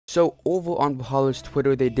So over on Brawlhalla's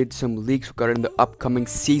Twitter, they did some leaks regarding the upcoming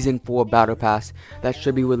Season 4 Battle Pass that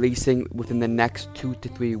should be releasing within the next 2 to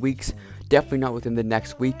 3 weeks. Definitely not within the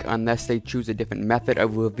next week unless they choose a different method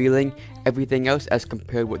of revealing everything else as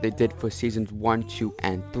compared to what they did for Seasons 1, 2,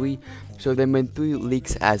 and 3. So there have been 3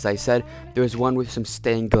 leaks, as I said. There's one with some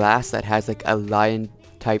stained glass that has like a lion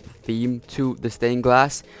type theme to the stained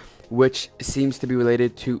glass, which seems to be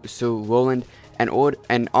related to Sir Roland.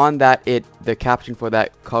 And on that, the caption for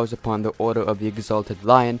that calls upon the Order of the Exalted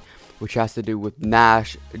Lion, which has to do with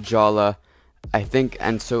Nash, Jala, I think,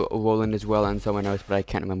 and Sir Roland as well, and someone else, but I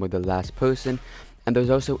can't remember the last person. And there's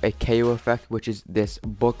also a KO effect, which is this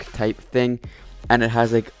book type thing, and it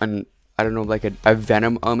has like I don't know, like a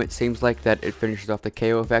venom it seems like, that it finishes off the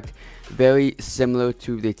KO effect. Very similar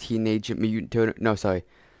to the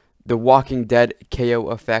the Walking Dead KO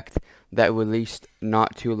effect that released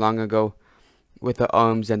not too long ago, with the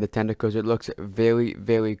arms and the tentacles. It looks very,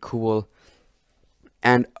 very cool.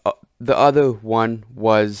 And the other one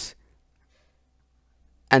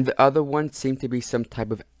seemed to be some type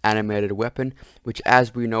of animated weapon, which,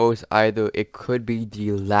 as we know, is either it could be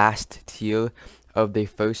the last tier of the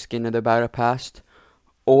first skin of the Battle Pass,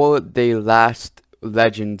 or the last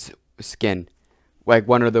Legends skin, like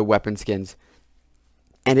one of the weapon skins.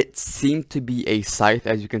 And it seemed to be a scythe,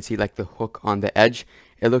 as you can see, like the hook on the edge.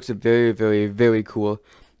 It looks very, very, very cool.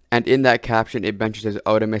 And in that caption, it mentions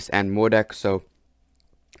Artemis and Mordek, so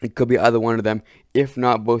it could be either one of them, if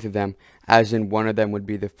not both of them, as in one of them would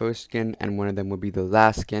be the first skin and one of them would be the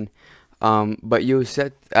last skin. But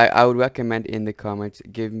I would recommend in the comments,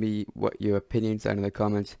 give me what your opinions are in the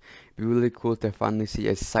comments. It'd be really cool to finally see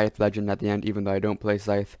a Scythe legend at the end, even though I don't play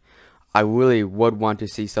Scythe. I really would want to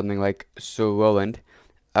see something like Sir Roland,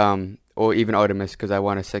 or even Artemis, because I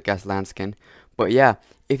want a sick-ass land skin. But yeah,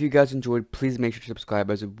 if you guys enjoyed, please make sure to subscribe,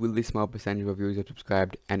 as a really small percentage of viewers have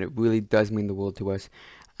subscribed, and it really does mean the world to us.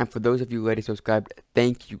 And for those of you already subscribed,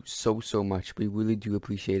 thank you so much. We really do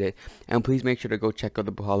appreciate it. And please make sure to go check out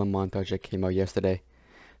the Brawlhalla montage that came out yesterday.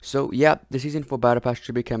 So yeah, the Season 4 Battle Pass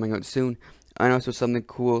should be coming out soon. And also something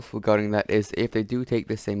cool regarding that is, if they do take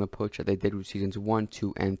the same approach that they did with Seasons 1,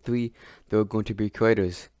 2, and 3, there are going to be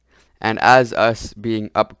creators. And as us being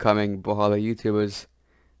upcoming Brawlhalla YouTubers,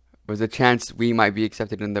 there's a chance we might be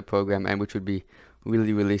accepted in the program, and which would be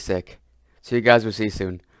really, really sick. So you guys will see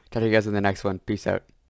soon. Talk to you guys in the next one. Peace out.